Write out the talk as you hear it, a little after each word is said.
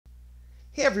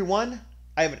Hey everyone,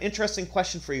 I have an interesting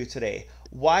question for you today.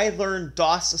 Why learn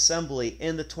DOS assembly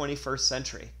in the 21st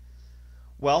century?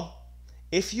 Well,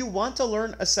 if you want to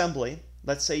learn assembly,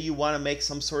 let's say you want to make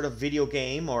some sort of video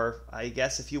game, or I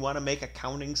guess if you want to make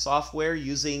accounting software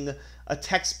using a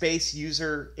text-based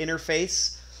user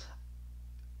interface,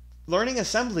 learning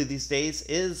assembly these days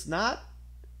is not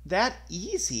that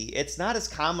easy. It's not as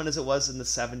common as it was in the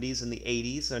 70s and the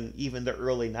 80s and even the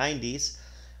early 90s.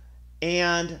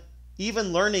 And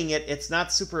even learning it, it's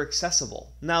not super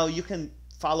accessible. Now, you can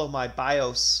follow my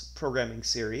BIOS programming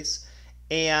series,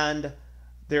 and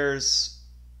there's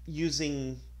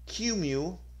using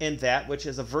QEMU in that, which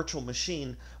is a virtual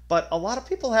machine, but a lot of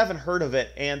people haven't heard of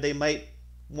it, and they might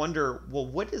wonder, well,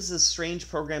 what is this strange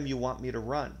program you want me to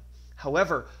run?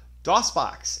 However,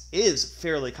 DOSBox is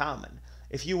fairly common.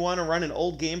 If you want to run an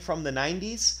old game from the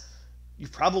 90s, you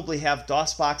probably have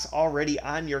DOSBox already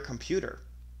on your computer.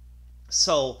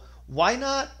 So why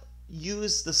not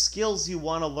use the skills you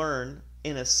want to learn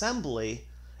in assembly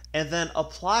and then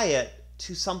apply it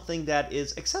to something that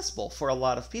is accessible for a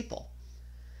lot of people?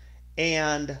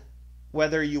 And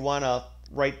whether you want to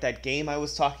write that game I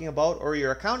was talking about or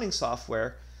your accounting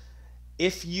software,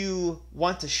 if you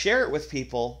want to share it with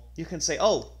people, you can say,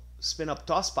 oh, spin up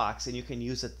DOSBox and you can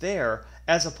use it there,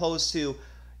 as opposed to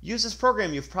use this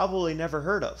program you've probably never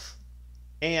heard of.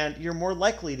 And you're more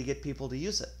likely to get people to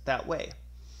use it that way.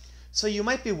 So you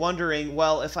might be wondering,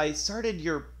 well, if I started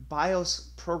your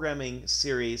BIOS programming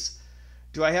series,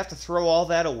 do I have to throw all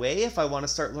that away if I want to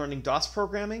start learning DOS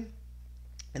programming?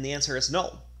 And the answer is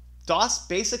no. DOS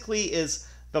basically is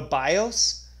the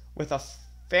BIOS with a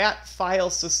fat file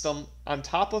system on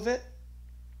top of it.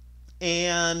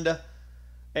 And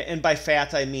by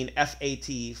fat, I mean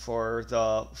FAT for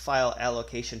the file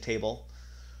allocation table.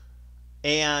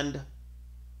 And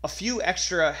a few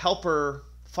extra helper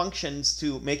functions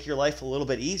to make your life a little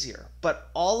bit easier. But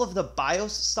all of the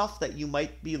BIOS stuff that you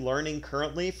might be learning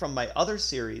currently from my other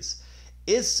series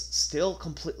is still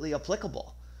completely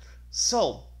applicable.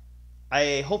 So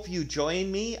I hope you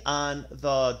join me on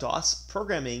the DOS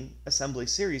programming assembly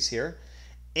series here.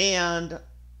 And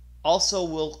also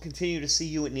we'll continue to see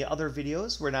you in the other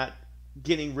videos. We're not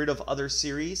getting rid of other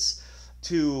series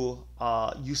to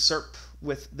usurp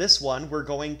with this one. We're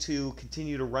going to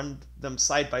continue to run them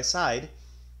side by side.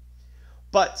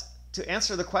 But to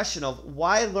answer the question of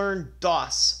why learn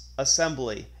DOS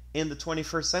assembly in the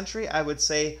 21st century, I would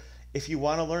say if you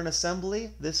want to learn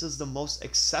assembly, this is the most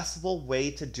accessible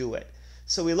way to do it.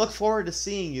 So we look forward to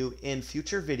seeing you in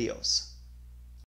future videos.